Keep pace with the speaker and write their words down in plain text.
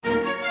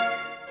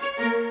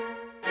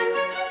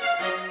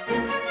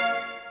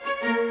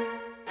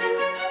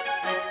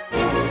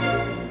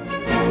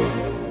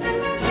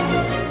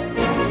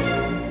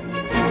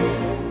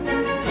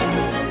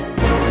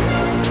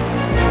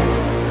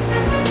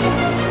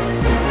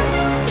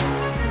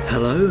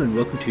Hello and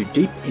welcome to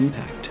Deep In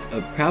Pact,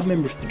 a proud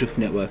member of the Duff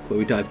Network where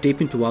we dive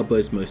deep into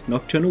Wildbow's most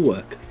nocturnal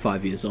work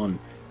 5 years on.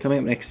 Coming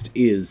up next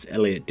is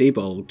Elliot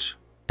Diebold.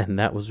 And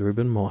that was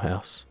Ruben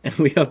Morehouse. And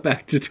we are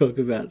back to talk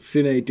about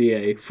Sine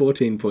Die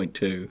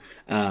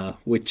 14.2,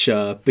 which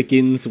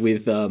begins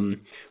with,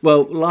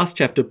 last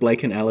chapter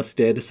Blake and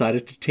Alister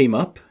decided to team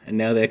up, and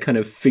now they're kind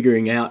of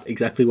figuring out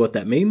exactly what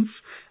that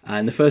means.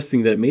 And the first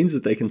thing that it means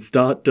is they can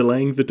start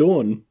delaying the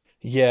dawn.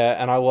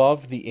 Yeah, and I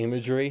love the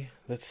imagery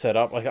that's set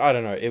up. Like, I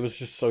don't know, it was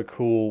just so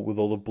cool with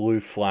all the blue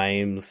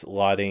flames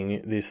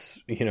lighting this,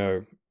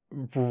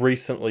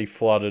 recently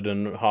flooded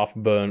and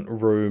half-burnt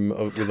room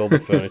with all the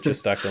furniture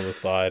stacked on the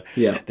side.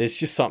 Yeah. There's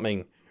just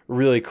something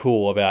really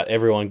cool about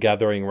everyone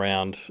gathering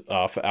around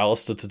for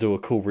Alister to do a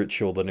cool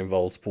ritual that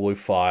involves blue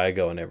fire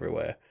going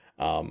everywhere.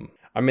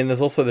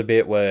 There's also the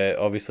bit where,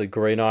 obviously,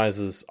 Green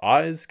Eyes'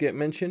 eyes get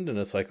mentioned, and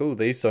it's like, oh,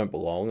 these don't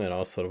belong, and I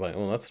was sort of like,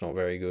 oh, that's not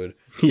very good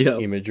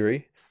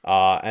imagery.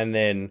 And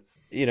then,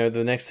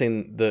 the next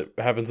thing that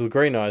happens with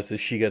Green Eyes is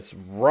she gets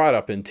right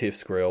up in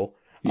Tiff's grill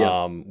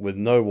with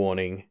no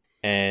warning.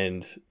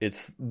 And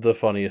it's the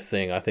funniest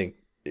thing, I think,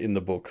 in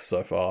the book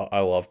so far. I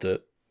loved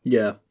it.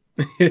 Yeah.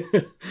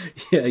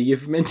 Yeah,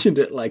 you've mentioned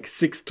it like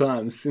 6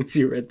 times since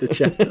you read the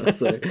chapter,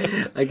 so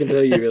I can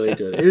tell you really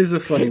do it. It is a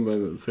funny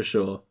moment for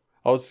sure.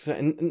 I was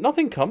saying,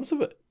 nothing comes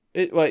of it.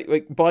 It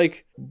like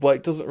Blake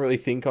doesn't really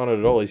think on it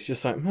at all. He's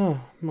just like,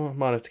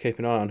 might have to keep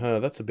an eye on her.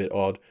 That's a bit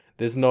odd.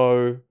 There's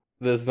no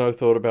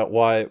thought about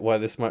why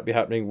this might be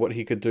happening, what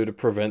he could do to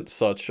prevent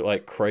such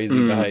like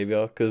crazy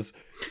behavior. Because,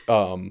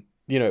 talking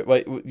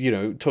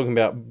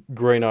about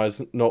Green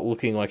Eyes not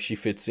looking like she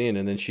fits in,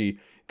 and then she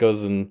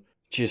goes and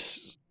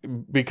just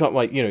become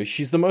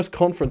she's the most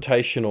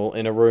confrontational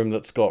in a room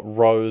that's got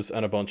Rose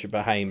and a bunch of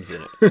Bogeymen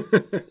in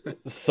it.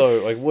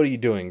 So, what are you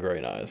doing,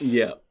 Green Eyes?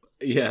 Yeah.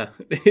 Yeah.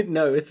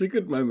 No, it's a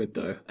good moment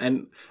though.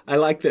 And I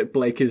like that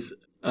Blake is,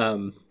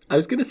 I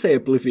was going to say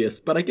oblivious,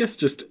 but I guess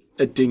just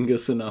a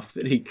dingus enough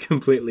that he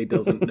completely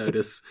doesn't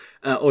notice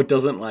or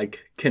doesn't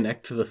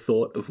connect to the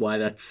thought of why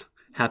that's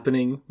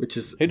happening, which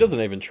is... He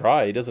doesn't even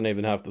try. He doesn't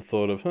even have the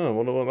thought of,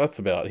 what that's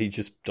about. He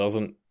just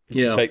doesn't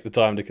take the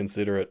time to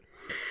consider it.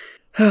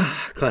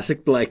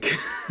 Classic Blake.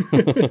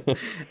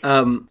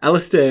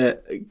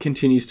 Alister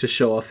continues to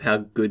show off how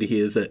good he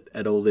is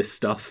at all this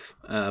stuff.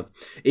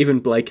 Even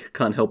Blake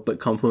can't help but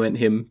compliment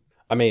him.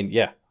 I mean,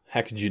 yeah,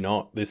 how could you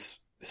not? This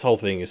whole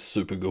thing is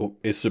super cool,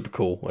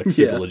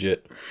 super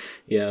legit.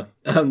 Yeah.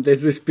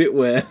 There's this bit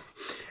where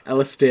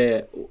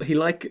Alister, he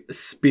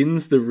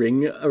spins the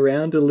ring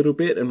around a little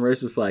bit, and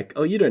Rose is like,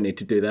 oh, you don't need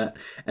to do that.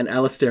 And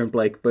Alister and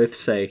Blake both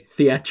say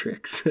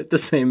theatrics at the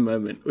same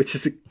moment, which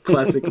is a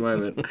classic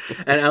moment.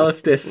 And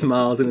Alister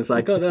smiles and is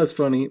like, oh, that was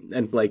funny.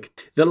 And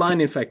Blake, the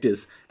line in fact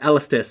is,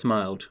 Alister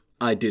smiled,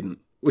 I didn't.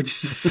 Which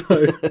is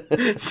so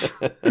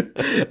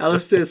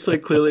Alister is so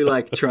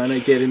clearly trying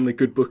to get in the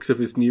good books of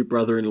his new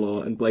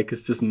brother-in-law, and Blake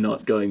is just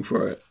not going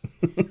for it.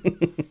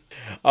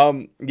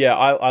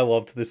 I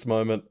loved this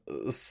moment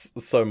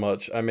so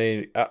much. I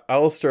mean,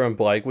 Alister and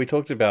Blake, we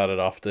talked about it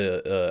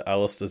after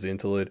Alister's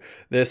interlude.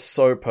 They're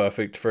so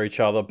perfect for each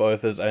other,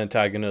 both as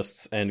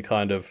antagonists and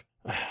kind of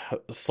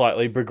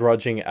slightly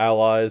begrudging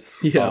allies.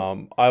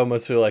 Yeah. I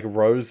almost feel like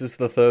Rose is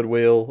the third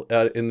wheel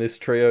in this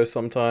trio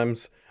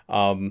sometimes.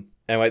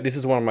 Anyway, this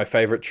is one of my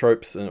favorite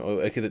tropes that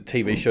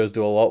TV shows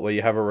do a lot, where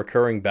you have a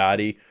recurring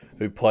baddie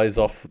who plays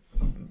off,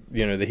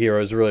 the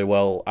heroes really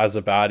well as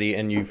a baddie,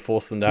 and you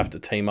force them to have to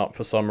team up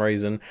for some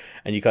reason,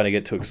 and you kind of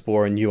get to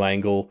explore a new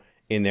angle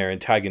in their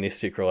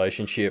antagonistic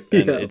relationship.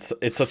 And it's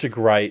such a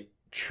great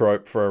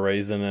trope for a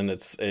reason, and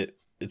it's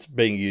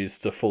being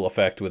used to full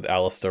effect with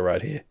Alister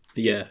right here.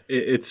 Yeah,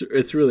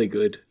 it's really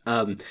good.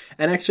 And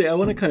actually, I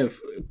want to kind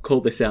of call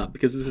this out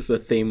because this is a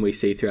theme we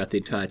see throughout the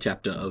entire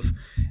chapter of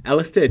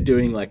Alister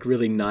doing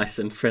really nice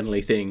and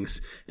friendly things,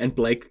 and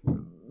Blake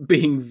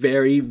being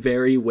very,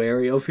 very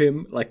wary of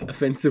him,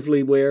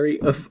 offensively wary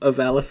of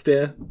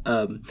Alister.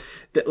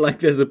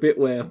 There's a bit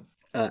where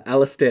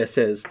Alister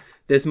says,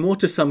 there's more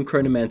to some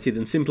chronomancy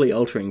than simply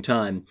altering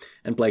time.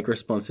 And Blake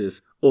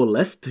responds, or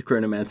less to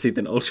chronomancy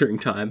than altering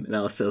time. And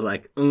Alister's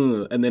like,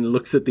 and then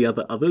looks at the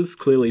others,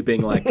 clearly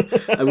being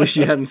like, I wish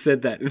you hadn't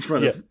said that in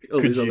front of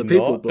all these other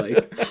people, Blake.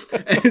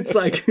 And it's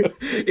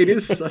it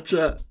is such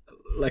a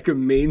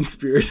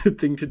mean-spirited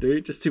thing to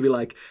do, just to be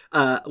like,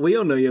 we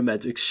all know your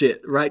magic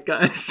shit, right,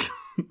 guys?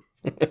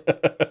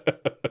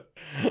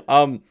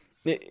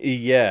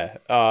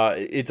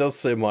 It does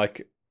seem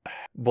like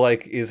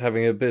Blake is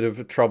having a bit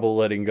of trouble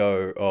letting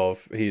go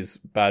of his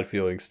bad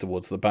feelings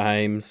towards the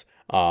Bogeymen,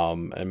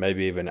 and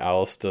maybe even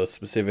Alister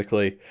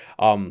specifically.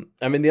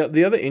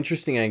 The other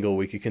interesting angle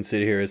we could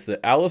consider here is that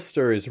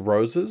Alister is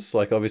Rose's.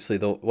 Obviously,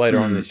 later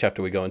on in this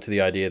chapter, we go into the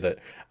idea that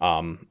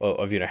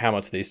of how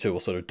much these two will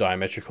sort of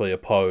diametrically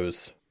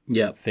oppose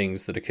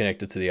things that are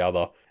connected to the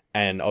other.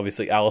 And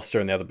obviously, Alister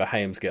and the other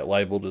Bogeymen get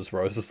labelled as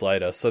Rose's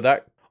later. So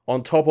that,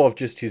 on top of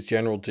just his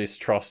general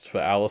distrust for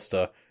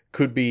Alister,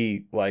 could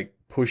be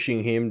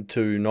pushing him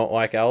to not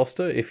like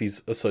Alister if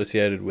he's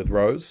associated with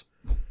Rose.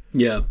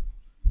 Yeah.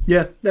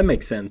 Yeah, that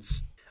makes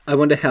sense. I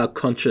wonder how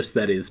conscious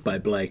that is by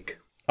Blake.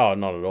 Oh,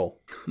 not at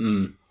all.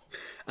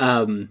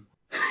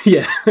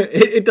 Yeah,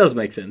 it does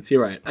make sense.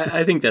 You're right.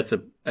 I think that's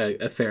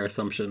a fair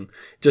assumption.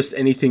 Just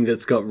anything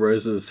that's got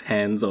Rose's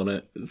hands on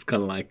it, it's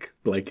kind of like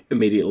Blake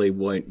immediately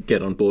won't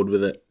get on board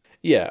with it.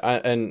 Yeah,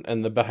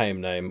 and the Bogeym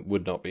name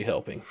would not be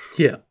helping.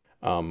 Yeah.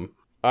 I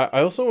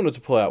also wanted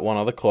to pull out one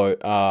other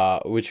quote,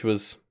 which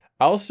was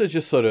Alister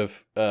just sort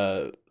of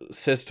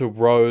says to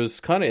Rose,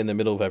 kind of in the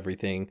middle of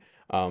everything,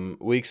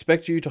 we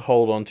expect you to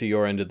hold on to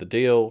your end of the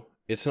deal.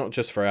 It's not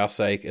just for our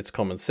sake, it's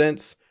common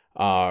sense.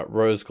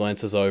 Rose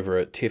glances over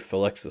at Tiff,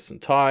 Alexis,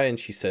 and Ty, and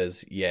she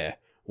says, yeah,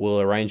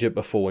 we'll arrange it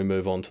before we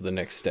move on to the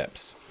next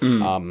steps.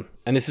 And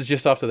this is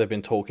just after they've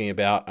been talking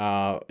about,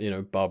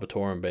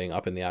 Barbatorum being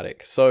up in the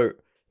attic. So,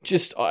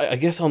 just, I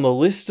guess on the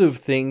list of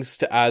things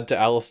to add to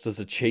Alistair's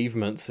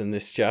achievements in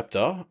this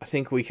chapter, I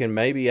think we can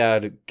maybe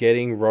add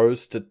getting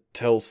Rose to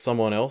tell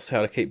someone else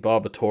how to keep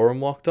Barbatorum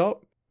locked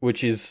up,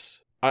 which is,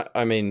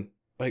 I mean,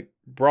 like,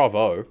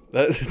 bravo.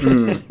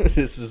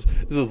 This is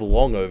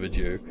long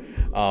overdue.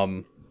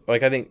 I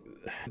think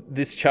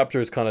this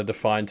chapter is kind of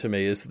defined to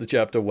me as the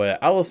chapter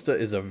where Alister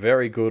is a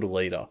very good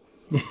leader.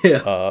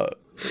 Yeah.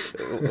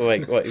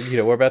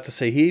 We're about to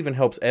see he even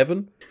helps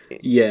Evan.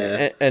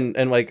 Yeah. And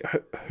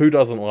who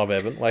doesn't love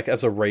Evan? Like,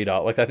 as a reader,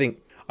 I think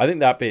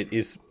that bit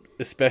is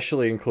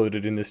especially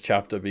included in this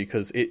chapter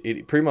because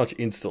it pretty much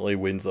instantly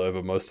wins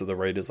over most of the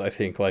readers, I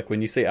think. Like,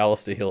 when you see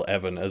Alister heal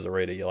Evan as a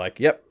reader, you're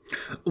like, yep,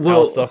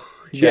 Alister,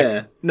 check.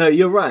 Yeah. No,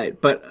 you're right.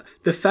 But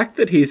the fact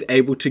that he's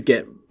able to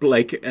get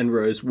Blake and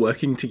Rose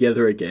working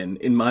together again,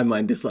 in my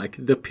mind, is like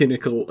the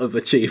pinnacle of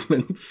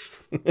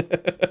achievements.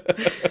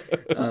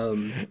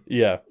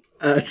 Yeah.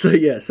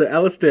 So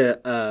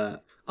Alistair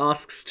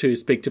asks to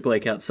speak to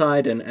Blake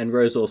outside, and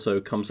Rose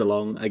also comes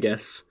along, I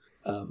guess.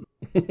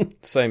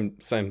 Same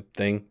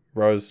thing.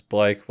 Rose,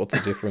 Blake, what's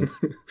the difference?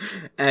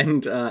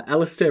 And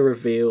Alistair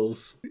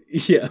reveals...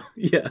 Yeah.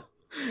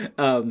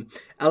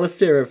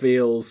 Alistair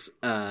reveals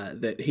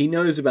that he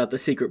knows about the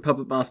secret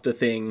puppet master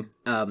thing,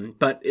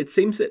 but it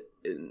seems that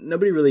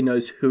nobody really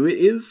knows who it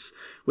is,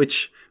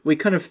 which we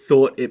kind of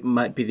thought it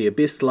might be the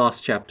Abyss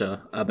last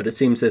chapter, but it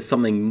seems there's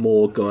something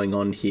more going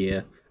on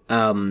here.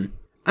 I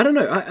don't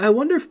know. I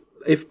wonder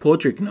if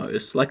Podrick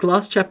knows. Like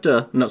last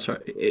chapter... No, sorry.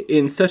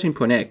 In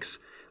 13.x,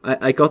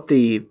 I got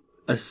the...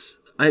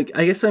 I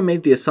guess I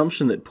made the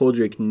assumption that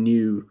Podrick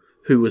knew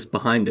who was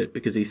behind it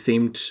because he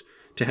seemed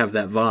to have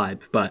that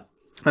vibe, but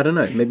I don't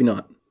know, maybe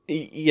not.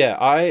 Yeah,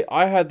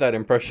 I had that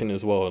impression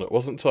as well, and it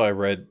wasn't until I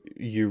read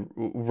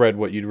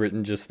what you'd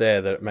written just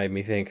there that it made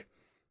me think,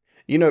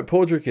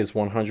 Podrick is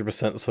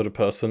 100% the sort of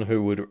person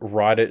who would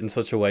write it in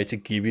such a way to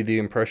give you the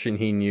impression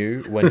he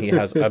knew when he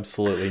has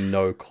absolutely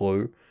no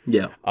clue.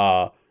 Yeah.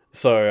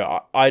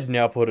 So I'd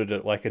now put it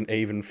at like an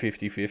even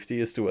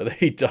 50-50 as to whether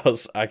he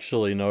does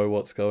actually know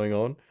what's going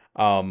on.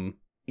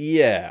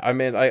 Yeah, I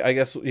mean, I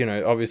guess,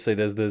 obviously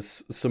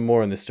there's some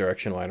more in this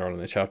direction later on in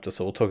the chapter,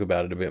 so we'll talk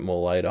about it a bit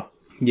more later.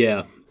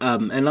 Yeah,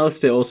 and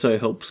Alistair also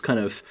helps kind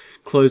of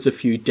close a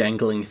few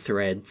dangling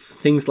threads.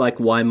 Things like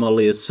why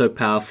Molly is so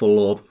powerful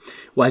or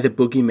why the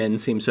Bogeymen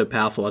seem so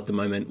powerful at the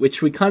moment,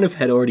 which we kind of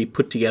had already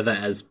put together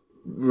as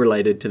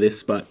related to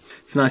this, but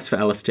it's nice for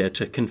Alistair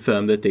to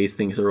confirm that these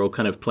things are all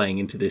kind of playing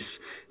into this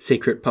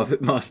secret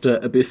Puppet Master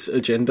Abyss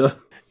agenda.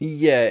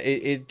 Yeah,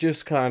 it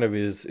just kind of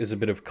is a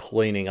bit of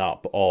cleaning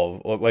up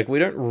of, like, we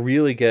don't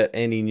really get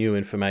any new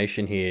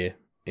information here,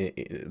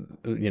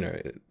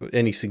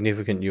 any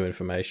significant new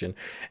information.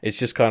 It's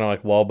just kind of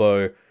like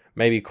Walbo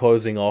maybe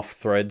closing off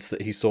threads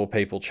that he saw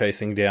people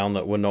chasing down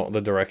that were not the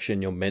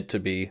direction you're meant to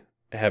be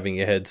having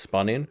your head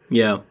spun in.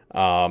 Yeah.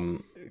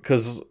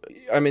 Because,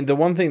 I mean, the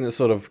one thing that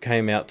sort of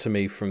came out to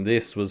me from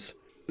this was,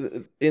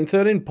 in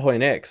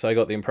 13.x, I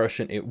got the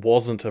impression it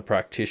wasn't a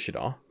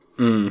practitioner.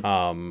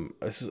 I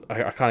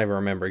can't even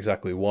remember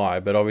exactly why,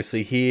 but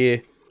obviously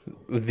here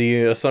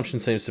the assumption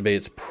seems to be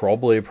it's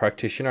probably a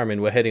practitioner. I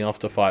mean, we're heading off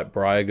to fight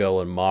Briar Girl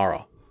and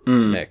Mara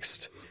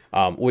next,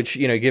 which,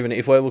 given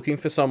if we're looking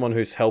for someone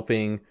who's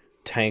helping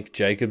tank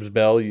Jacob's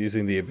Bell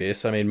using the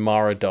Abyss, I mean,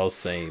 Mara does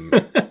seem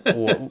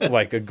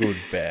like a good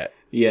bet.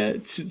 Yeah,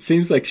 it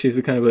seems like she's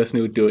the kind of person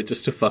who would do it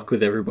just to fuck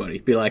with everybody.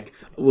 Be like,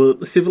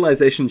 well,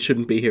 civilization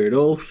shouldn't be here at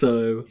all,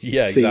 so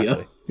yeah, see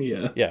exactly.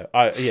 Ya.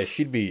 Yeah,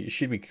 she'd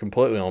be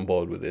completely on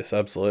board with this,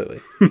 absolutely.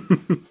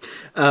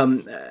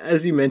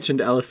 As you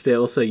mentioned, Alistair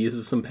also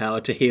uses some power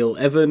to heal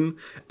Evan,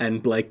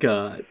 and Blake,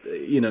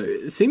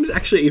 seems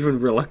actually even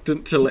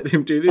reluctant to let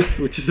him do this,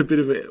 which is a bit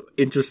of an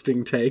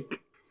interesting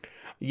take.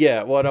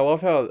 Yeah, well, I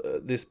love how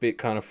this bit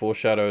kind of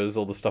foreshadows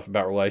all the stuff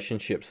about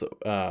relationships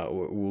that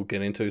we'll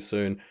get into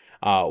soon,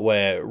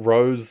 where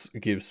Rose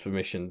gives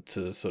permission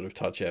to sort of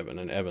touch Evan,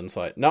 and Evan's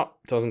like, no,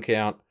 doesn't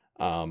count.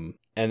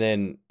 And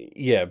then,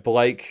 yeah,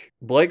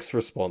 Blake's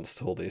response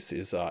to all this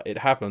is, it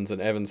happens,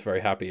 and Evan's very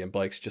happy, and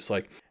Blake's just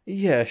like,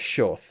 yeah,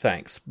 sure,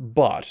 thanks,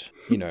 but,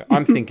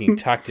 I'm thinking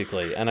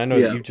tactically, and I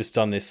know that you've just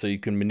done this so you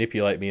can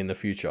manipulate me in the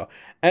future.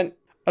 And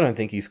I don't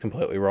think he's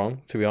completely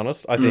wrong, to be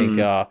honest. I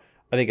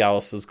think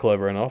Alistair's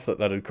clever enough that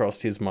had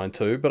crossed his mind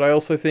too, but I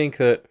also think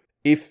that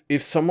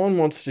if someone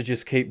wants to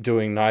just keep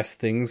doing nice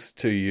things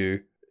to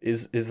you,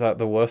 is that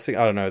the worst thing?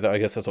 I don't know. I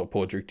guess that's what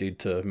Podrick did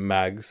to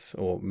Mags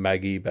or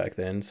Maggie back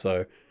then.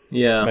 So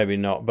Yeah. maybe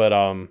not. But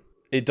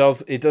it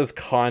does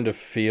kind of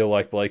feel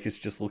like Blake is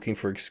just looking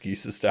for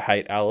excuses to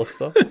hate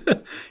Alister.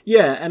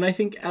 Yeah, and I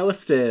think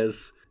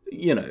Alistair's,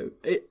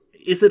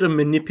 is it a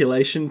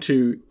manipulation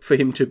for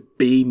him to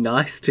be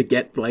nice to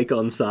get Blake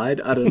on side?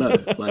 I don't know.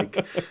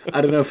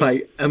 I don't know if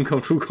I am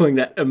comfortable calling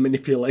that a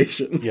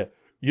manipulation. Yeah.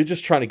 You're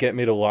just trying to get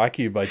me to like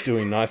you by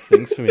doing nice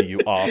things for me, you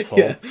asshole.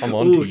 Yeah. I'm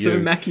on to you. So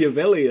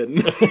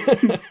Machiavellian.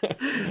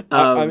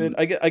 I mean,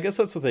 I guess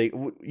that's the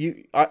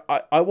thing.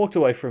 I walked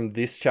away from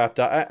this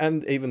chapter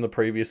and even the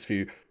previous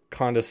few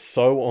kind of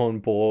so on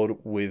board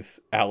with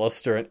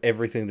Alister and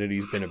everything that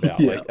he's been about.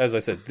 Yeah. Like, as I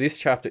said, this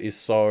chapter is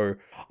so...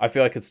 I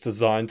feel like it's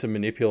designed to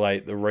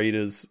manipulate the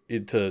readers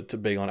into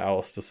being on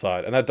Alister's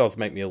side, and that does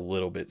make me a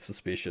little bit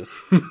suspicious.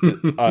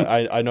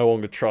 I no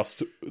longer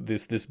trust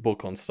this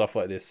book on stuff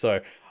like this,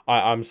 so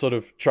I'm sort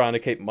of trying to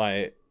keep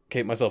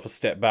myself a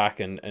step back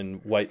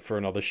and wait for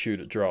another shoe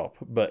to drop.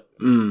 But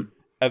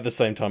at the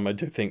same time, I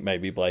do think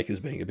maybe Blake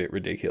is being a bit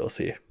ridiculous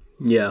here.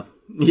 Yeah,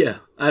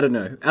 I don't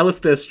know.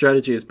 Alistair's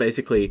strategy is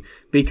basically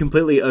be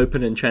completely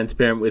open and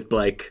transparent with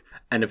Blake,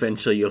 and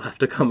eventually you'll have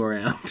to come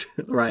around,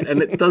 right?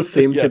 And it does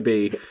seem to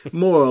be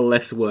more or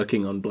less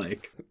working on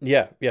Blake.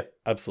 Yeah,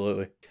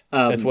 absolutely.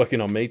 It's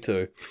working on me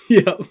too.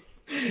 Yeah.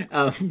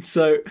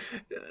 So,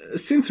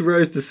 since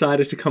Rose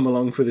decided to come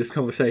along for this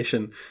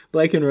conversation,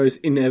 Blake and Rose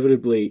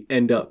inevitably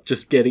end up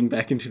just getting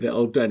back into their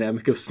old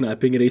dynamic of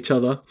sniping at each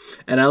other.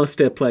 And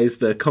Alistair plays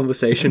the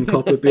conversation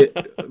cop a bit,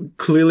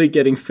 clearly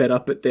getting fed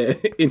up at their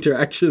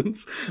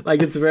interactions.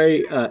 Like, it's a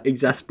very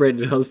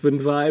exasperated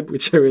husband vibe,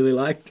 which I really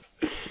liked.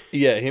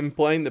 Yeah, him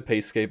playing the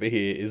peacekeeper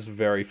here is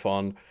very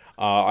fun.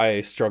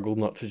 I struggled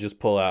not to just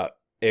pull out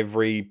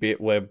every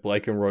bit where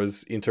Blake and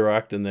Rose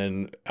interact and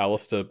then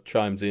Alistair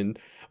chimes in.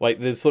 Like,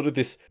 there's sort of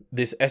this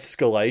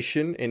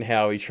escalation in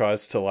how he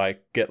tries to,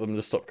 like, get them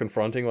to stop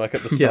confronting. Like,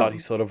 at the start,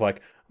 he's sort of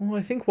like, well,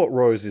 I think what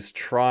Rose is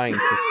trying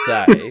to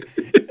say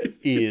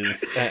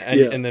is...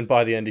 And then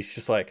by the end, he's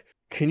just like,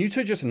 can you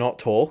two just not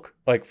talk?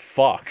 Like,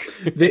 fuck.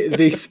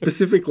 The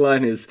specific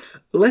line is,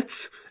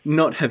 let's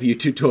not have you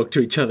two talk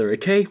to each other,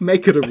 okay?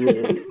 Make it a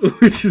rule.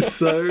 Which is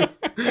so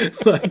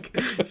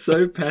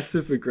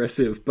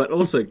passive-aggressive, but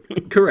also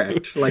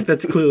correct. Like,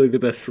 that's clearly the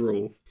best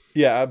rule.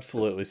 Yeah,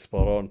 absolutely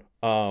spot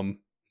on.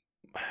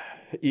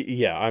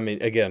 Yeah, I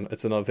mean, again,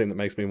 it's another thing that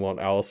makes me want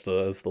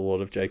Alister as the Lord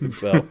of Jacob's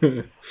Bell.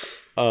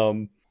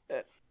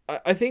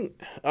 I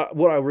think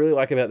what I really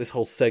like about this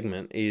whole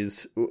segment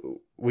is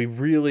we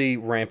really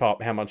ramp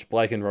up how much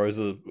Blake and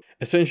Rose are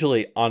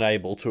essentially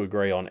unable to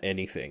agree on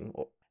anything.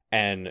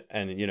 And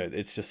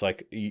it's just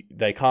like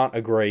they can't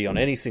agree on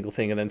any single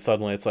thing. And then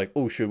suddenly it's like,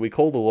 oh, should we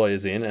call the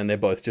lawyers in? And they're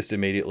both just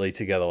immediately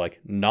together like,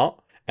 nah.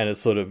 And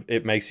it's sort of,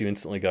 it makes you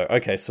instantly go,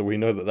 okay, so we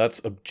know that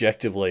that's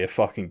objectively a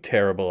fucking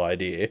terrible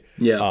idea.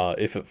 Yeah.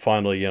 If it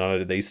finally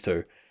united these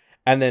two.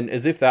 And then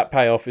as if that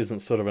payoff isn't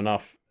sort of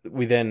enough,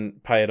 we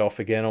then pay it off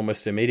again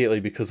almost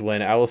immediately because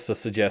when Alister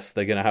suggests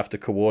they're going to have to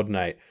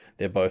coordinate,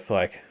 they're both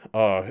like,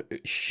 oh,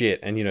 shit.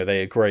 And,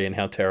 they agree in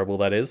how terrible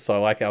that is. So I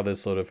like how there's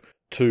sort of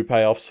two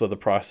payoffs for the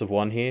price of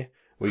one here.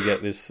 We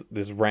get this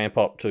ramp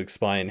up to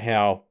explain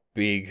how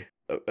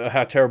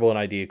terrible an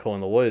idea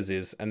calling the lawyers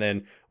is. And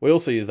then we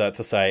also use that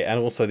to say, and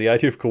also the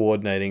idea of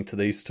coordinating to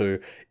these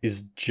two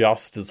is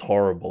just as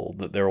horrible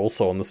that they're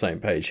also on the same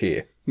page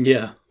here.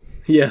 Yeah.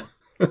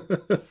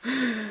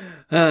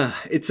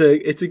 It's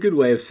a good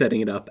way of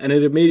setting it up, and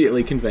it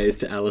immediately conveys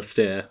to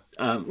Alistair.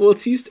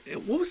 It's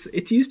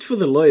used for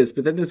the lawyers,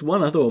 but then there's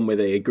one other one where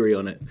they agree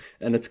on it,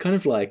 and it's kind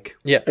of like,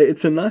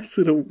 it's a nice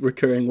little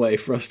recurring way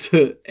for us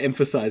to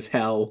emphasize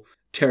how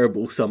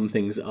terrible some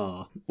things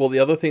are. Well, the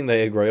other thing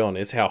they agree on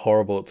is how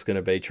horrible it's going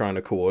to be trying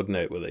to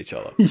coordinate with each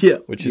other. Yeah,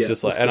 which is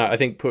just like, and I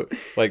think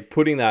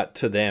putting that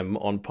to them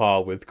on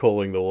par with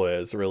calling the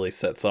lawyers really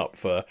sets up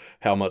for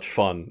how much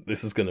fun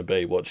this is going to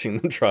be watching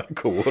them try to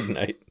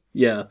coordinate.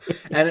 Yeah,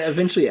 and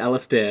eventually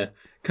Alistair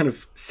kind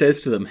of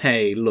says to them,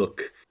 "Hey,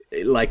 look,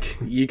 like,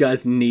 you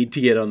guys need to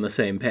get on the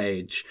same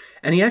page."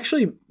 And he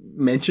actually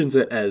mentions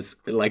it as,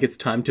 like, it's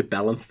time to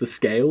balance the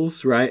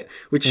scales, right?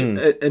 Which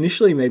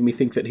initially made me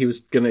think that he was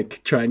going to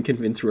try and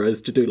convince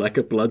Rose to do, like,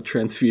 a blood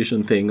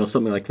transfusion thing or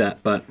something like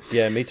that, but...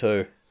 Yeah, me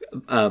too.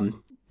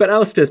 But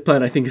Alistair's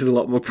plan, I think, is a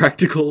lot more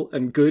practical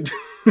and good.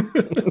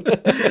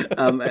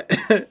 And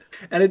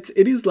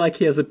it is like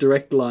he has a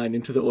direct line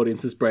into the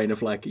audience's brain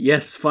of like,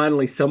 yes,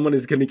 finally someone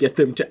is going to get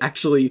them to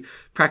actually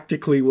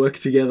practically work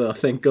together,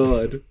 thank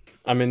God.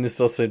 I mean, this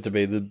does seem to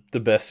be the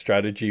best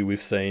strategy we've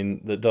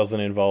seen that doesn't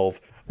involve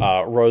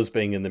Rose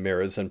being in the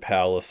mirrors and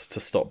powerless to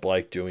stop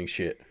Blake doing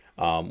shit,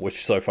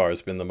 which so far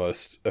has been the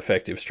most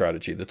effective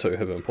strategy the two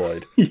have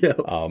employed.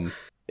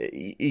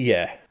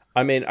 Yeah.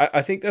 I mean,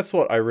 I think that's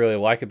what I really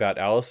like about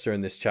Alister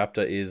in this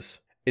chapter is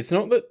it's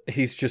not that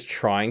he's just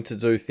trying to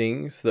do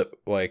things that,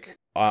 like,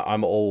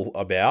 I'm all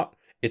about.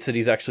 It's that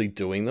he's actually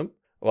doing them.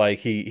 Like,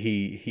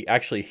 he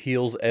actually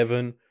heals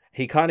Evan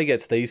he kind of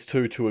gets these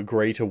two to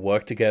agree to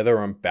work together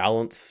and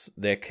balance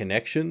their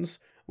connections,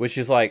 which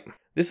is like,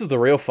 this is the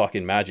real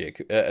fucking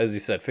magic. As you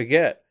said,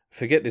 forget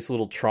this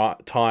little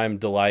time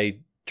delay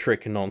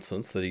trick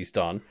nonsense that he's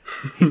done.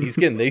 He's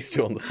getting these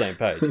two on the same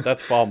page.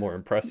 That's far more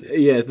impressive.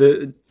 Yeah,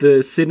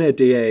 the Sine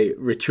Die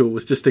ritual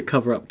was just a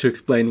cover-up to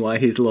explain why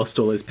he's lost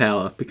all his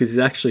power, because he's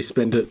actually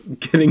spent it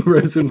getting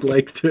Rose and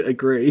Blake to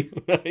agree.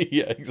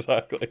 Yeah,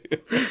 exactly.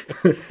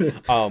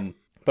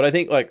 But I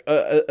think, like,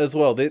 as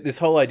well, this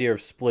whole idea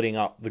of splitting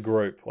up the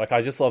group, like,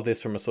 I just love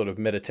this from a sort of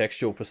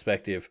metatextual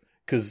perspective,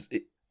 because,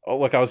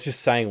 like I was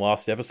just saying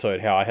last episode,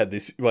 how I had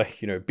this,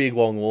 like, you know, big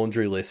long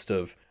laundry list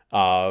of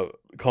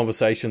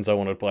conversations I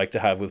wanted Blake to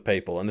have with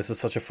people, and this is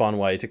such a fun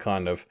way to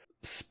kind of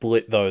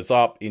split those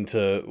up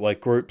into,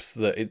 like, groups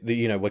that,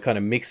 you know, we're kind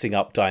of mixing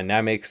up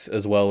dynamics,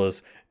 as well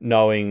as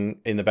knowing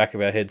in the back of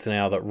our heads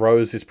now that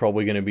Rose is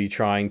probably going to be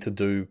trying to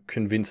do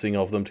convincing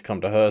of them to come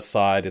to her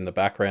side in the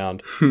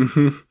background.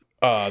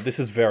 This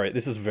is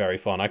very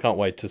fun. I can't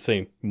wait to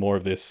see more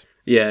of this.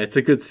 Yeah, it's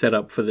a good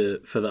setup for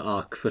the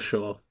arc for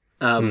sure.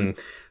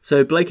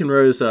 So Blake and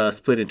Rose are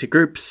split into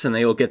groups, and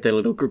they all get their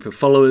little group of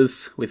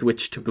followers with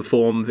which to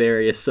perform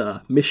various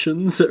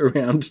missions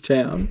around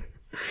town.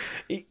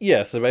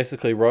 Yeah, so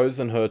basically Rose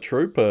and her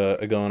troop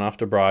are going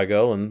after Briar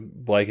Girl, and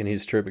Blake and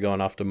his troop are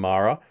going after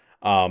Mara.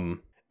 And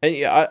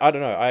yeah, I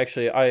don't know.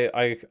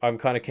 I'm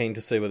kind of keen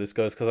to see where this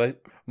goes, because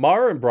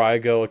Mara and Briar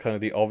Girl are kind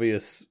of the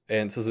obvious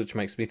answers, which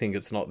makes me think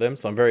it's not them.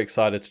 So I'm very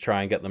excited to try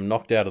and get them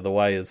knocked out of the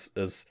way as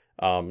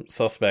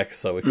suspects,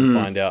 so we can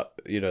find out,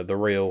 you know, the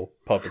real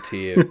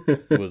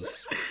puppeteer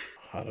was,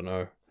 I don't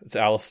know, it's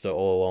Alister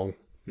all along.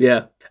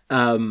 Yeah.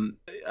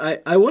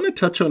 I want to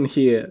touch on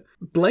here,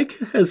 Blake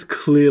has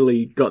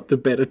clearly got the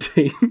better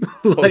team.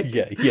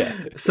 Yeah.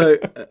 So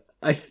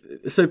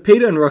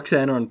Peter and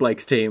Roxanne are on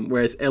Blake's team,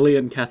 whereas Ellie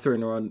and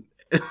Kathryn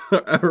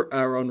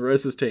are on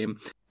Rose's team.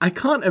 I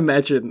can't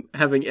imagine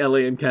having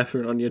Ellie and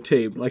Kathryn on your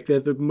team. Like, they're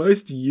the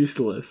most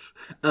useless.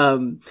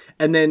 And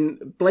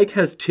then Blake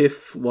has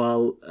Tiff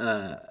while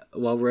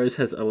Rose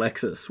has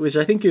Alexis, which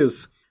I think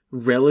is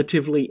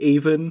relatively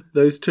even,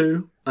 those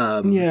two.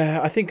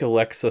 Yeah, I think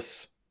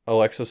Alexis.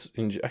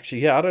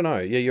 Actually, yeah, I don't know.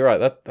 Yeah, you're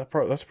right.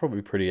 That's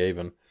probably pretty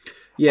even.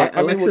 Yeah,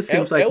 Alexis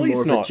seems seems like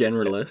Ellie's more of a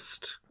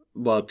generalist,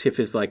 while Tiff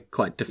is like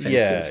quite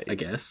defensive, I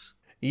guess.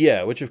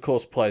 Yeah, which of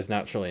course plays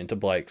naturally into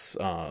Blake's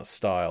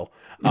style.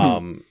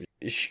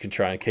 She can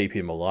try and keep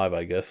him alive,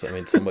 I guess. I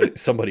mean,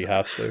 somebody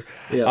has to.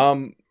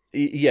 Yeah.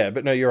 Yeah,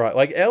 but no, you're right.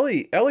 Like,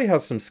 Ellie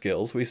has some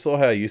skills. We saw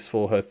how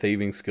useful her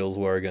thieving skills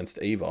were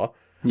against Eva.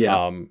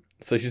 Yeah.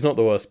 So she's not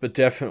the worst, but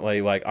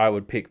definitely, like, I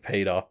would pick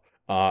Peter.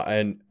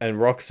 And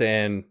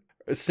Roxanne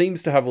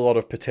seems to have a lot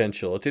of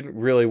potential. It didn't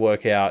really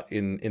work out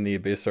in the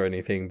Abyss or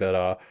anything,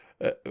 but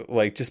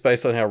like, just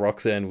based on how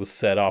Roxanne was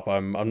set up,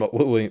 I'm not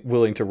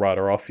willing to write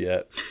her off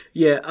yet.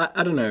 Yeah,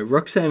 I don't know.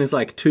 Roxanne is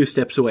like 2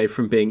 steps away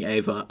from being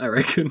Ava, I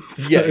reckon.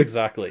 So... Yeah,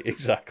 exactly.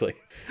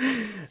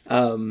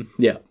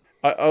 Yeah.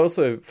 I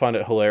also find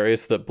it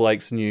hilarious that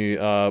Blake's new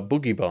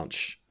Boogie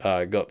Bunch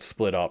got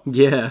split up.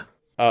 Yeah.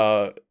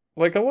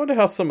 Like, I wonder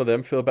how some of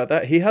them feel about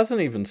that. He hasn't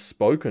even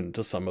spoken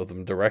to some of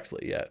them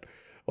directly yet.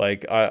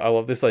 Like, I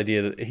love this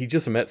idea that he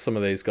just met some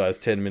of these guys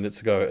 10 minutes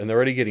ago, and they're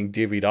already getting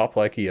divvied up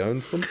like he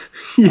owns them.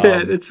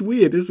 Yeah, it's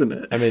weird, isn't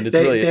it? I mean, it's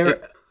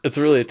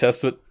really a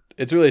testament.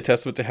 It's really a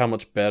testament to how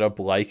much better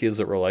Blake is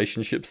at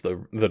relationships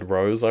than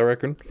Rose, I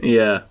reckon.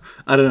 Yeah.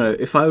 I don't know.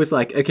 If I was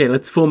like, okay,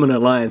 let's form an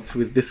alliance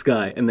with this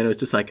guy, and then it was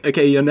just like,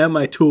 okay, you're now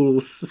my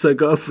tools, so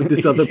go off with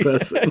this other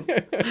person.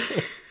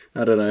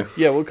 I don't know.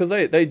 Yeah, well, because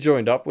they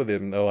joined up with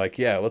him. They're like,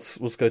 yeah, let's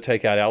go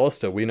take out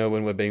Alister. We know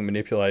when we're being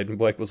manipulated. And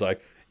Blake was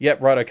like, yep,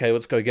 right, okay,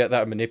 let's go get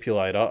that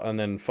manipulator. And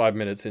then 5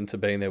 minutes into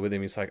being there with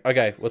him, he's like,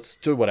 okay, let's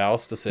do what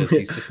Alister says.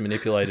 He's just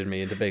manipulated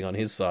me into being on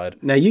his side.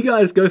 Now you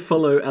guys go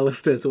follow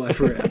Alister's wife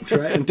around,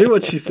 right? And do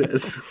what she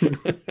says.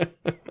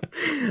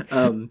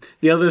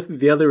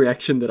 The other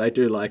reaction that I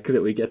do like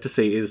that we get to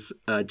see is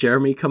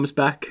Jeremy comes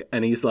back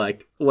and he's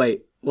like,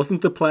 wait,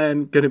 wasn't the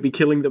plan going to be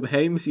killing the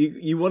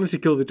Bogeymen? You wanted to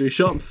kill the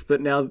Duchamps,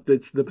 but now that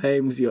it's the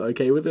Bogeymen, you're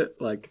okay with it?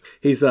 Like,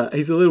 he's a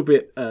little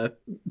bit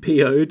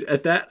PO'd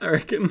at that, I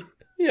reckon.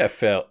 Yeah,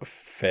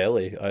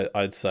 fairly,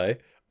 I'd say.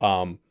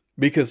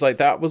 Because, like,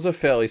 that was a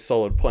fairly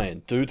solid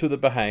plan. Do to the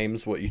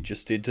Bogeymen what you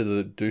just did to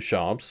the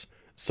Duchamps,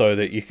 so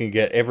that you can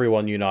get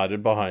everyone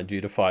united behind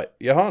you to fight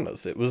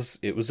Johannes. It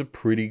was a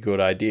pretty good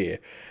idea.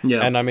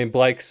 Yeah. And I mean,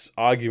 Blake's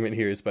argument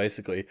here is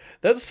basically,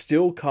 that's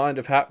still kind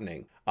of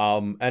happening.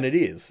 And it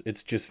is.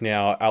 It's just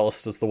now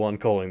Alistair's the one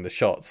calling the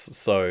shots,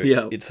 so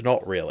It's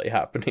not really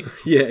happening.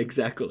 Yeah,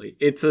 exactly.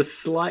 It's a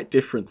slight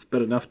difference,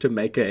 but enough to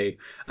make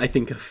I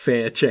think, a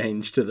fair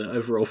change to the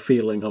overall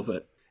feeling of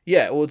it.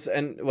 Yeah, well,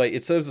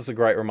 it serves as a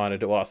great reminder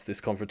to us,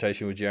 this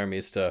confrontation with Jeremy,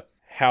 as to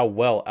how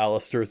well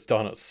Alister has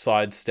done at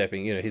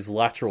sidestepping, his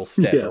lateral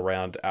step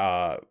around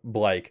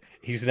Blake.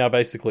 He's now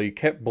basically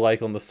kept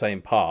Blake on the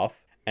same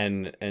path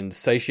and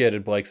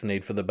satiated Blake's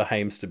need for the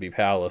Bogeymen to be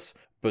powerless,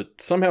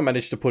 but somehow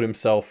managed to put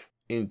himself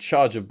in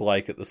charge of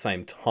Blake at the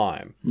same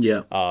time.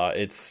 Yeah.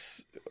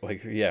 It's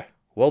like,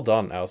 well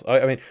done, Alister.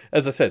 I mean,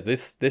 as I said,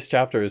 this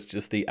chapter is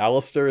just the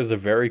Alister is a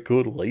very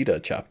good leader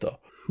chapter.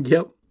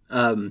 Yep.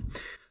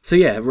 So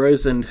yeah,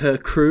 Rose and her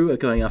crew are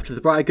going after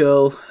the Bright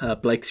Girl.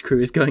 Blake's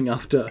crew is going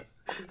after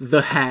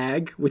the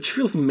Hag, which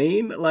feels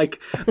mean. Like,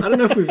 I don't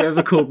know if we've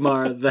ever called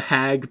Mara the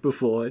Hag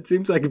before. It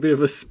seems like a bit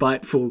of a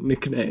spiteful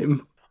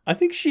nickname. I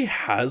think she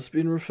has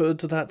been referred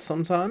to that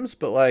sometimes,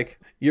 but, like,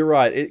 you're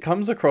right. It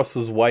comes across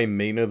as way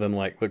meaner than,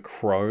 like, the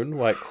Crone.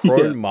 Like,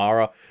 Crone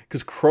Mara,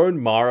 because Crone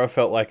Mara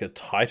felt like a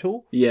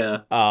title. Yeah.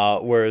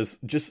 Whereas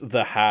just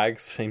the Hag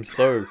seems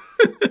so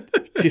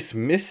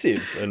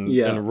dismissive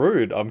and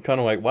rude. I'm kind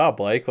of like, wow,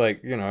 Blake,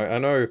 like, you know, I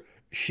know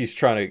she's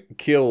trying to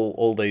kill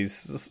all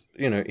these,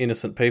 you know,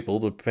 innocent people,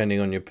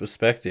 depending on your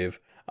perspective.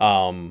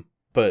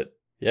 But,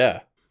 yeah.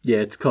 Yeah,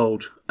 it's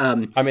cold.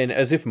 I mean,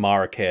 as if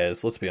Mara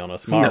cares, let's be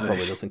honest. Mara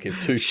probably doesn't give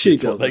two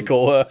shits what they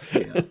call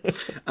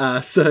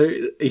her. So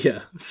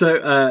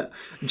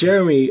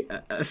Jeremy,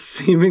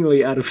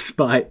 seemingly out of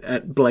spite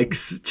at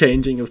Blake's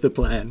changing of the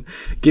plan,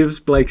 gives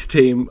Blake's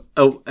team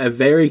a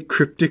very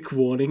cryptic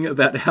warning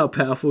about how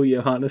powerful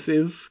Johannes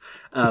is.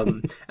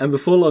 And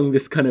before long,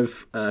 this kind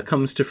of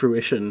comes to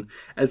fruition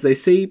as they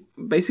see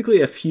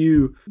basically a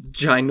few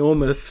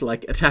ginormous,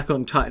 like, Attack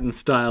on Titan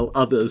style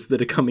others that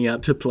are coming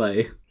out to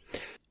play.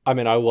 I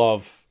mean, I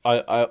love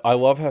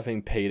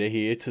having Peter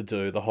here to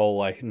do the whole,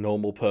 like,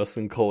 normal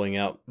person calling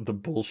out the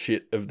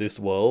bullshit of this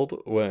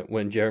world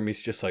when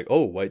Jeremy's just like,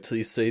 oh, wait till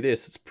you see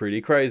this. It's pretty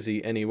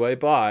crazy. Anyway,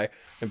 bye.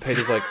 And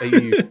Peter's like, are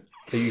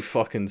you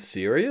fucking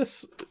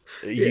serious?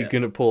 Are you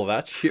going to pull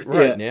that shit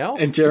right now?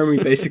 And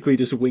Jeremy basically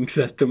just winks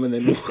at them and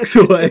then walks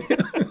away.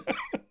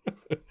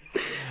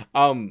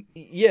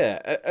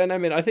 Yeah. And I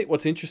mean, I think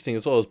what's interesting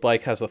as well is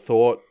Blake has a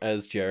thought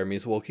as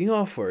Jeremy's walking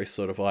off where he's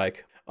sort of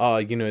like,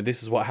 you know,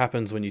 this is what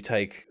happens when you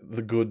take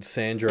the good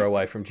Sandra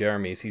away from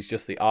Jeremy's. He's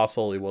just the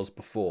arsehole he was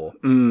before.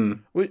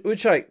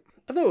 Which I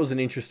thought was an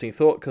interesting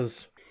thought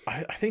because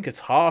I think it's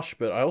harsh,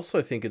 but I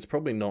also think it's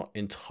probably not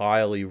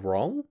entirely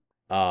wrong.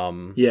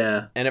 And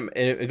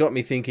it got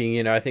me thinking,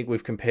 you know, I think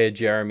we've compared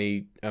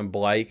Jeremy and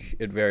Blake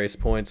at various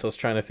points. I was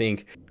trying to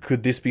think,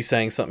 could this be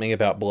saying something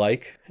about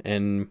Blake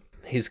and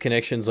his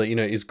connections? Like, you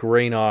know, is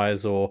Green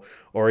Eyes or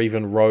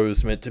even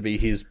Rose meant to be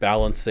his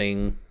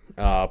balancing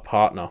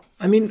partner?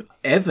 I mean,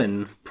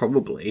 Evan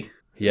probably.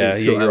 Yeah,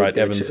 you're right.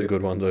 Evan's a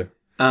good one too.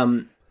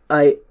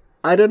 I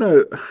don't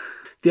know.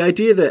 The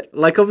idea that,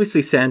 like,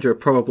 obviously Sandra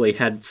probably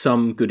had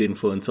some good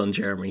influence on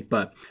Jeremy,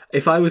 but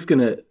if I was going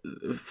to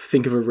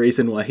think of a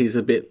reason why he's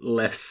a bit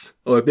less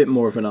or a bit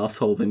more of an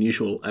asshole than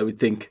usual, I would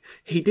think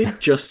he did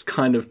just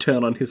kind of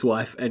turn on his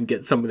wife and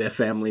get some of their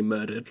family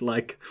murdered.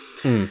 Like,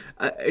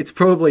 it's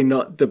probably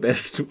not the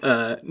best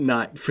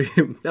night for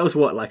him. That was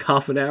what, like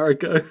half an hour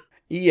ago?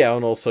 Yeah,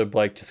 and also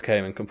Blake just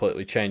came and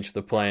completely changed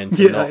the plan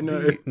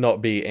to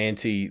not be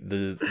anti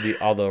the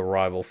other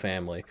rival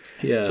family.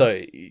 Yeah. So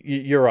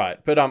you're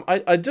right, but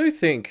I do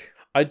think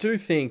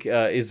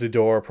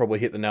Isadora probably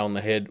hit the nail on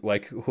the head,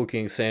 like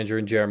hooking Sandra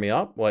and Jeremy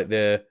up. Like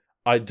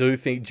I do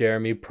think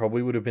Jeremy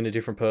probably would have been a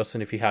different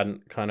person if he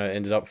hadn't kind of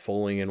ended up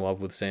falling in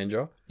love with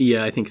Sandra.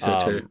 Yeah, I think so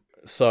too.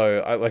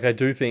 So I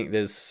do think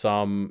there's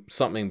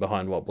something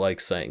behind what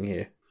Blake's saying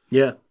here.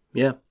 Yeah.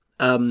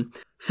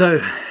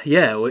 So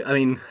yeah, I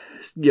mean,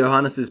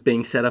 Johannes is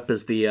being set up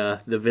as the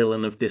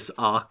villain of this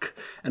arc,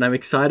 and I'm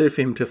excited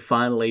for him to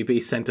finally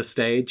be center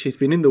stage. He's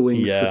been in the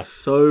wings for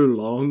so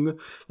long.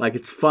 Like,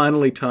 it's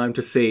finally time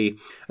to see,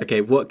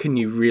 okay, what can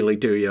you really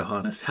do,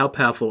 Johannes? How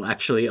powerful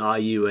actually are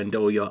you and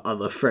all your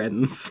other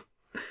friends?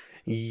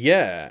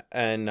 Yeah,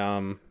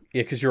 and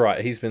because you're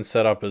right, he's been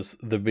set up as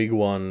the big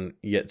one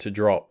yet to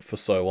drop for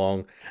so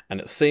long, and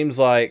it seems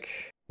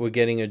like we're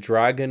getting a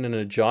dragon and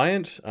a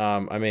giant.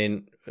 I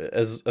mean,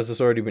 as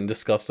has already been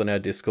discussed on our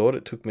Discord,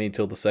 it took me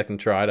till the second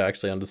try to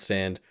actually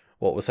understand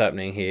what was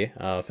happening here,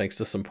 thanks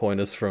to some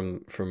pointers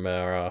from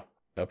our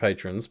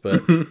patrons.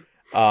 But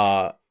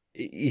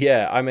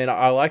yeah, I mean,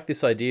 I like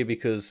this idea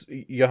because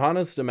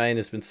Johannes' domain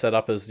has been set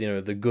up as, you know,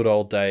 the good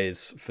old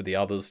days for the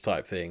others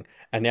type thing,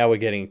 and now we're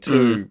getting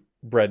two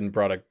bread and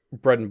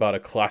butter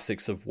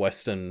classics of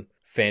Western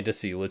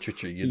fantasy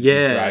literature.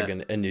 Your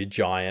dragon and your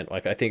giant.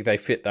 Like, I think they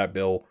fit that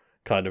bill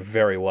kind of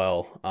very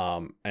well,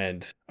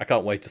 and I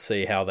can't wait to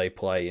see how they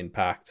play in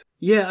Pact.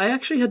 Yeah, I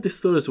actually had this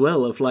thought as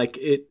well of, like,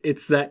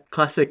 it's that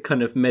classic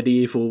kind of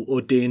medieval or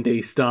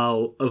D&D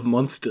style of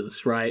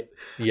monsters, right?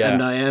 Yeah.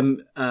 And I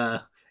am,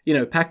 you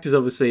know, Pact is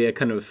obviously a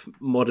kind of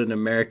modern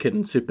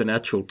American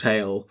supernatural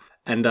tale,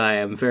 and I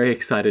am very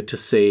excited to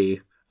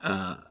see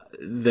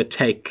the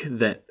take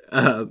that,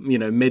 you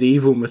know,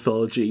 medieval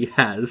mythology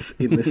has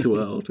in this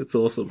world. It's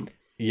awesome.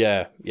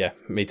 Yeah,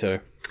 me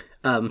too.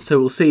 So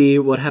we'll see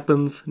what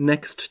happens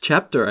next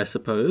chapter, I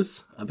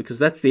suppose, because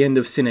that's the end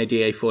of Sine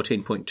Die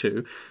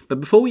 14.2. But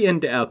before we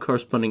end our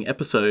corresponding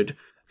episode,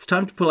 it's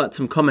time to pull out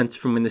some comments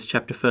from when this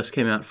chapter first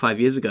came out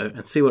 5 years ago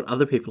and see what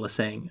other people are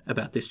saying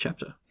about this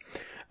chapter.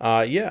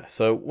 Yeah,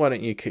 so why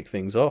don't you kick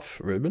things off,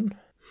 Ruben?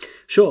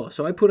 Sure.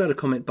 So I put out a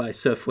comment by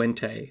Surf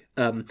Wente,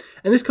 and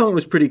this comment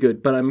was pretty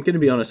good, but I'm going to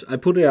be honest, I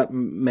put it out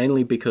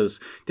mainly because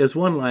there's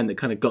one line that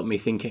kind of got me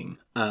thinking,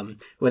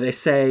 where they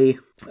say,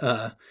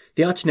 the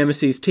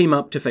arch-nemesis team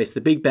up to face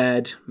the big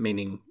bad,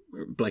 meaning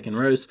Blake and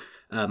Rose.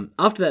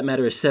 After that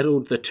matter is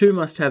settled, the two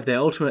must have their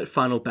ultimate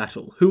final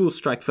battle. Who will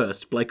strike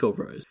first, Blake or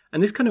Rose?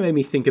 And this kind of made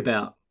me think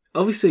about,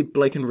 obviously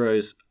Blake and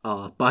Rose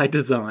are, by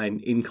design,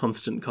 in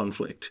constant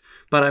conflict,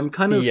 but I'm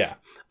kind of... Yeah.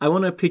 I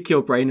want to pick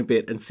your brain a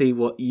bit and see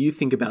what you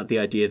think about the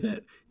idea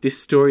that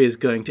this story is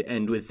going to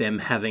end with them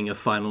having a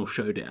final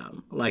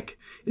showdown. Like,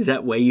 is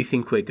that where you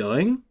think we're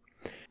going?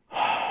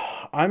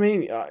 I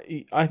mean,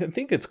 I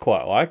think it's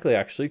quite likely,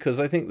 actually, because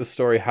I think the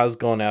story has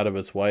gone out of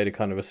its way to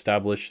kind of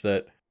establish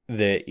that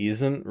there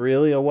isn't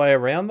really a way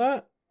around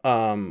that.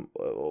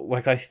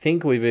 Like, I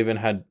think we've even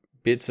had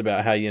bits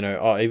about how,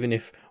 even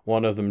if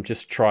one of them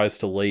just tries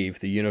to leave,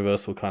 the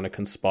universe will kind of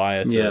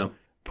conspire to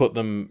put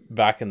them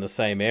back in the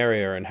same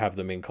area and have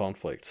them in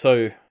conflict.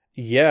 So,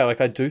 yeah,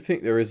 like, I do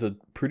think there is a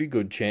pretty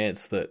good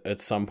chance that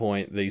at some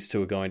point these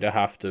two are going to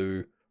have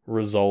to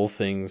resolve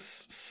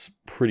things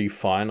pretty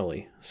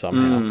finally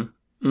somehow.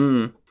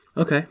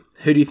 Okay.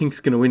 Who do you think's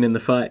going to win in the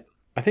fight?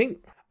 I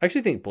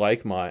actually think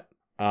Blake might.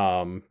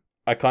 I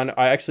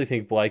actually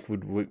think Blake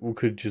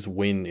could just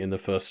win in the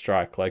first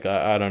strike. Like,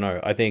 I don't know.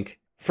 I think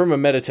from a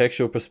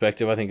metatextual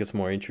perspective, I think it's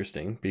more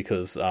interesting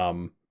because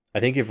I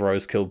think if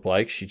Rose killed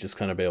Blake, she'd just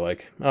kind of be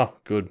like, oh,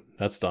 good,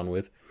 that's done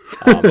with,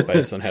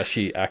 based on how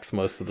she acts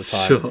most of the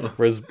time. Sure.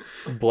 Whereas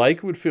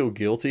Blake would feel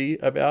guilty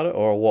about it,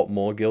 or a lot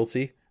more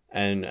guilty,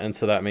 and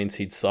so that means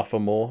he'd suffer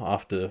more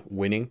after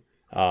winning,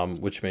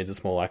 which means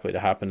it's more likely to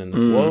happen in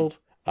this world.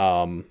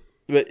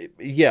 But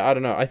yeah, I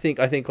don't know. I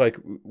think like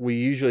we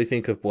usually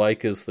think of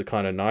Blake as the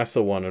kind of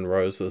nicer one and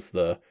Rose as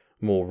the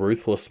more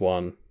ruthless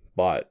one,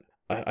 but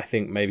I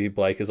think maybe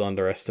Blake is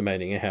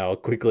underestimating how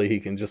quickly he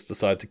can just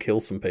decide to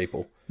kill some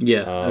people.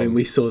 Yeah, I mean,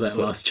 we saw that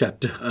last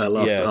chapter,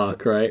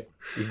 arc, right?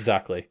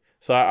 Exactly.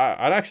 So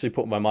I'd actually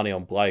put my money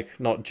on Blake,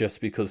 not just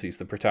because he's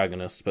the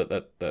protagonist, but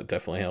that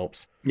definitely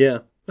helps. Yeah.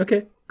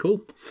 Okay,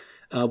 cool.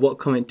 What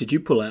comment did you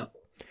pull out?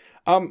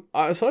 So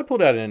I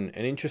pulled out an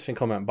interesting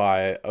comment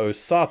by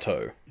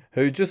Osato,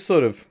 who just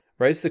sort of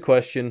raised the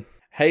question,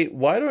 hey,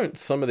 why don't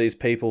some of these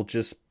people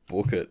just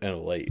book it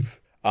and leave?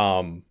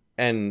 And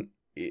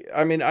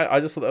I mean, I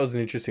just thought that was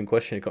an interesting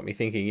question. It got me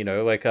thinking,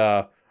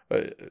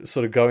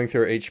 sort of going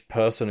through each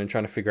person and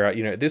trying to figure out,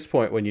 at this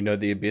point when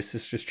the Abyss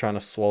is just trying to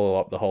swallow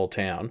up the whole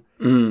town,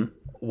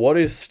 what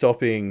is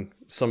stopping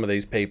some of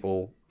these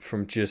people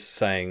from just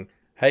saying,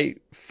 hey,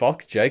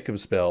 fuck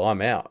Jacob's Bell,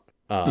 I'm out?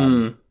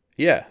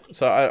 Yeah,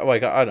 so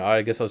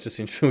I guess I was just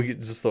interested. We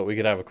just thought we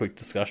could have a quick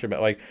discussion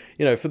about,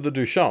 for the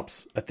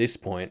Duchamps at this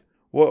point,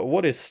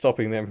 what is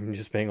stopping them from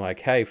just being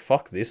like, hey,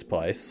 fuck this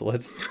place,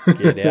 let's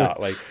get out?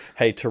 Like,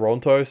 hey,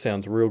 Toronto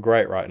sounds real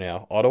great right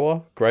now.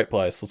 Ottawa, great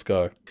place, let's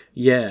go.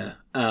 Yeah,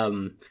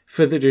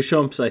 for the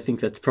Duchamps, I think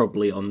that's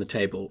probably on the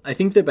table. I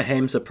think the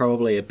Bogeymen are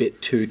probably a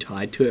bit too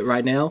tied to it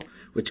right now,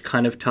 which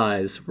kind of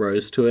ties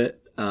Rose to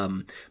it.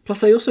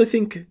 Plus, I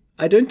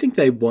don't think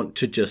they want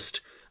to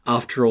just,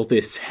 after all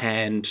this,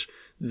 hand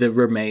the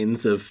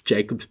remains of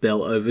Jacob's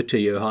Bell over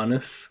to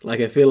Johannes. Like,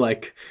 I feel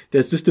like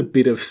there's just a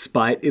bit of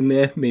spite in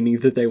there, meaning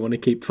that they want to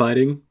keep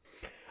fighting.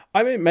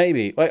 I mean,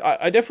 maybe. Like,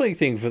 I definitely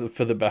think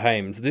for the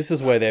Bogeymen, this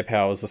is where their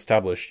power is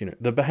established.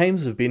 The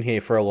Bogeymen have been here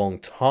for a long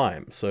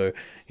time, so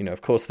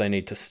of course they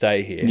need to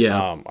stay here.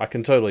 Yeah. I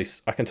can totally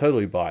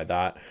buy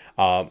that.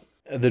 The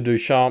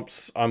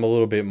Duchamps, I'm a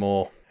little bit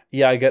more.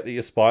 Yeah, I get that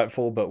you're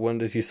spiteful, but when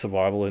does your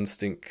survival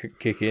instinct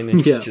kick in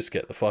and just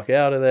get the fuck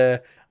out of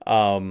there?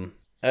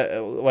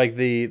 Like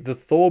the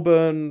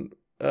Thorburn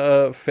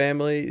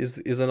family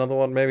is another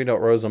one. Maybe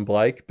not Rose and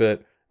Blake,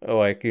 but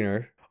I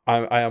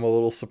am a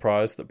little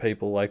surprised that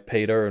people like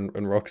Peter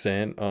and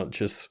Roxanne aren't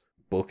just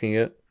booking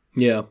it.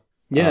 Yeah.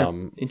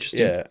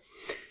 Interesting. Yeah.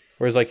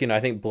 Whereas, I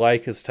think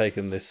Blake has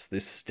taken this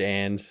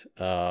stand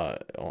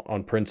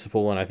on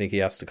principle, and I think he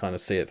has to kind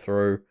of see it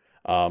through.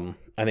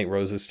 I think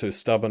Rose is too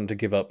stubborn to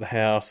give up the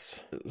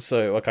house.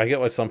 So, I get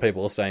what some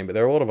people are saying, but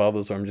there are a lot of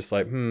others where I'm just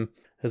like,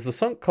 has the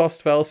sunk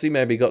cost fallacy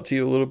maybe got to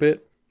you a little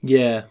bit?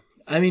 Yeah.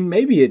 I mean,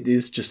 maybe it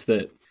is just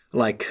that,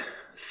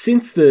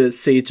 since the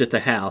siege at the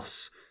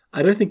house,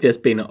 I don't think there's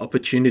been an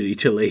opportunity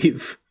to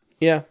leave.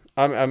 Yeah.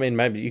 I mean,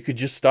 maybe you could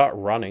just start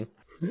running.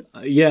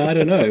 Yeah, I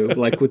don't know.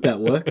 Would that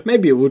work?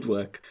 Maybe it would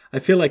work. I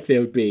feel like there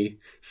would be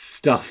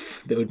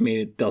stuff that would mean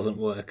it doesn't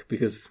work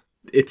because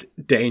it's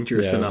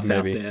dangerous enough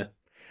out there.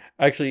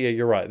 Actually, yeah,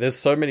 you're right. There's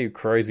so many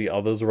crazy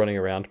others running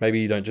around.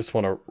 Maybe you don't just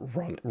want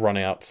to run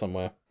out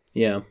somewhere.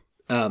 Yeah.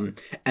 And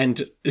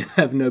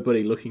have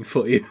nobody looking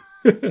for you.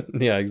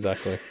 Yeah,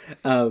 exactly.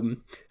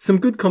 Some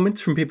good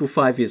comments from people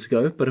 5 years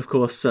ago, but of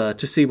course,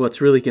 to see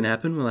what's really going to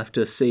happen, we'll have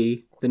to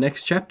see the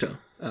next chapter.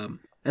 And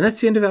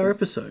that's the end of our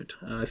episode.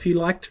 If you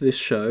liked this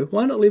show,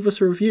 why not leave us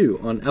a review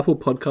on Apple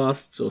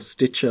Podcasts or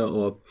Stitcher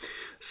or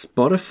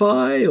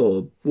Spotify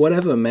or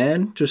whatever,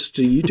 man. Just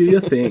you do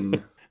your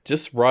thing.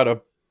 Just write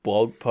a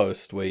blog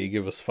post where you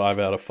give us 5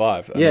 out of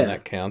 5. I mean,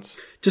 that counts.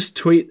 Just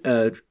tweet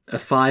a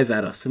 5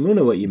 at us and we'll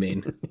know what you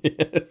mean.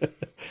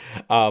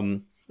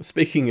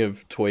 Speaking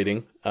of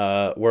tweeting,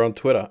 we're on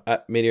Twitter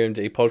at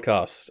MediaMD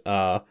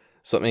Podcast.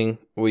 Something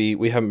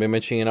we haven't been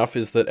mentioning enough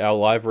is that our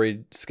live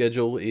read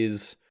schedule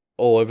is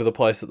all over the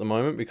place at the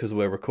moment because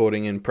we're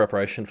recording in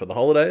preparation for the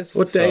holidays.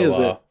 What day is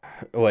it?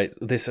 Wait,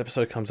 this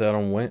episode comes out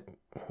on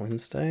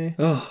Wednesday?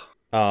 Oh.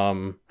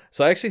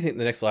 So I actually think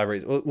the next live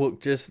read,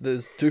 just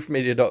there's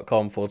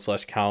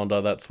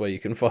doofmedia.com/calendar. That's where you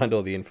can find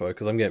all the info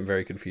because I'm getting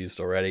very confused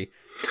already.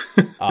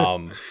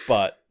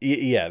 But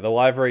yeah, the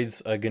live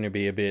reads are going to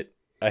be a bit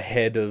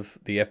ahead of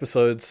the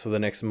episodes for the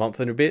next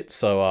month and a bit.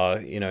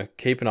 So,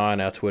 keep an eye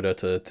on our Twitter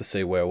to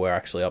see where we're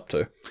actually up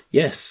to.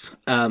 Yes.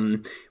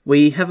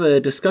 We have a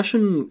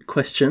discussion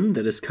question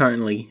that is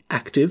currently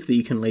active that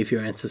you can leave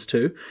your answers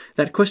to.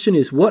 That question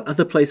is, what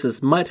other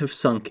places might have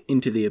sunk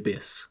into the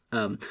abyss?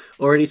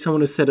 Already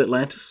someone has said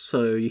Atlantis,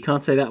 so you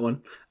can't say that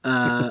one.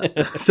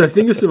 So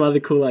think of some other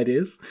cool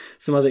ideas,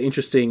 some other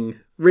interesting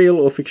real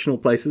or fictional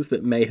places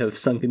that may have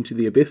sunk into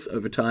the abyss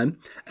over time.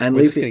 And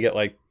we're just going to get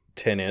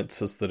 10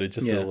 answers that are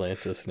just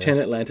Atlantis now. 10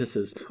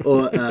 Atlantises.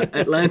 Or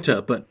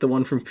Atlanta, but the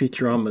one from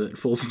Futurama that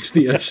falls into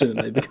the ocean and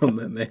they become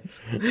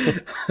mermaids.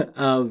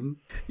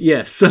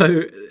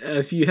 So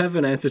if you have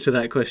an answer to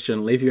that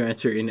question, leave your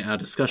answer in our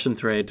discussion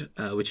thread,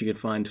 which you can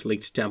find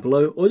linked down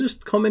below, or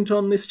just comment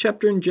on this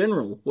chapter in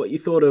general. What you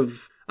thought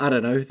of, I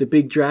don't know, the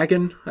big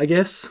dragon, I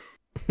guess?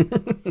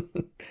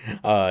 And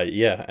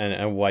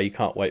why you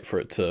can't wait for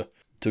it to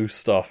do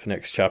stuff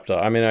next chapter.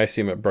 I mean, I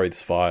assume it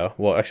breathes fire.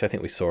 Well, actually, I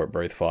think we saw it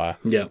breathe fire.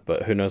 Yeah.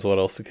 But who knows what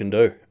else it can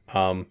do.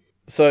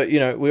 So,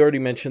 we already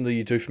mentioned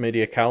the Doof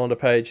Media calendar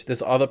page.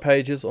 There's other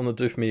pages on the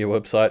Doof Media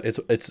website.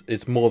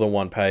 It's more than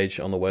one page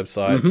on the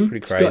website. Mm-hmm. It's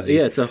pretty crazy.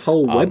 It's a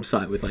whole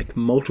website with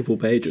multiple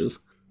pages.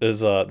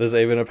 There's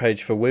even a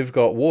page for We've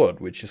Got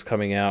Ward, which is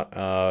coming out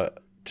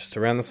just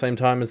around the same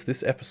time as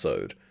this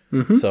episode.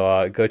 Mm-hmm.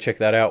 So go check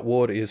that out.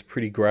 Ward is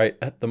pretty great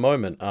at the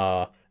moment.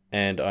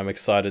 And I'm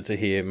excited to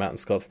hear Matt and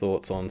Scott's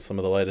thoughts on some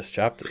of the latest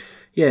chapters.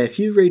 Yeah, if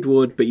you read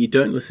Ward but you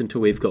don't listen to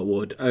We've Got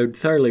Ward, I would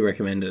thoroughly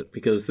recommend it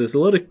because there's a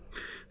lot of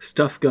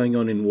stuff going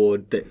on in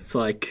Ward that's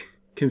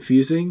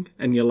confusing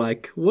and you're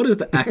like, what are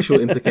the actual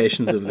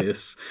implications of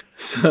this?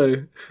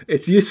 So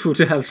it's useful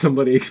to have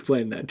somebody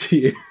explain that to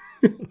you.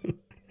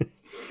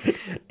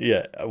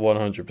 Yeah,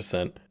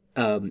 100%.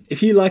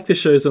 If you like the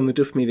shows on the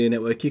Doof Media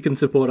Network, you can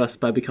support us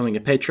by becoming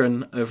a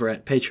patron over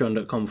at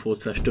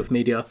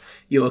patreon.com/doofmedia.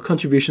 Your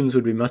contributions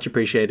would be much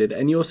appreciated,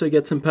 and you also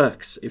get some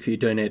perks if you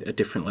donate at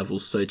different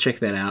levels, so check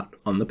that out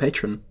on the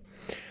Patreon.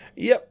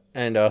 Yep,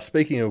 and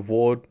speaking of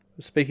Ward,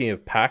 speaking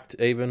of Pact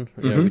even,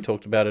 we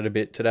talked about it a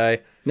bit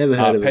today. Never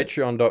heard of it.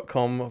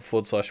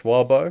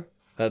 Patreon.com/Walbo.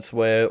 That's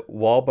where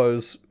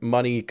Walbo's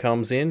money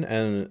comes in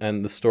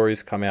and the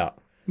stories come out.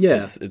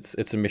 Yeah.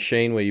 It's a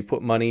machine where you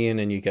put money in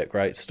and you get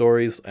great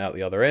stories out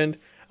the other end.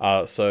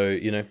 So,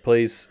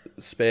 please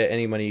spare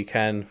any money you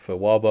can for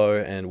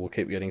Walbo and we'll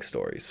keep getting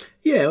stories.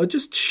 Yeah, or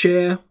just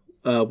share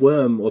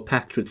Worm or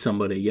Pact with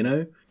somebody,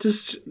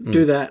 Just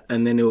do that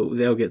and then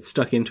they'll get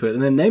stuck into it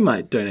and then they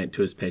might donate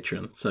to his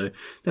Patreon. So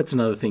that's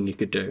another thing you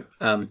could do.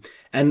 And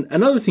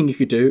another thing you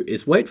could do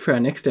is wait for our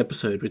next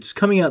episode, which is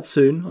coming out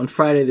soon on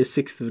Friday the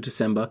 6th of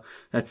December.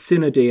 That's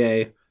Sine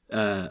Die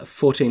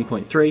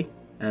 14.3.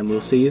 And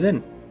we'll see you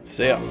then.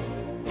 See ya.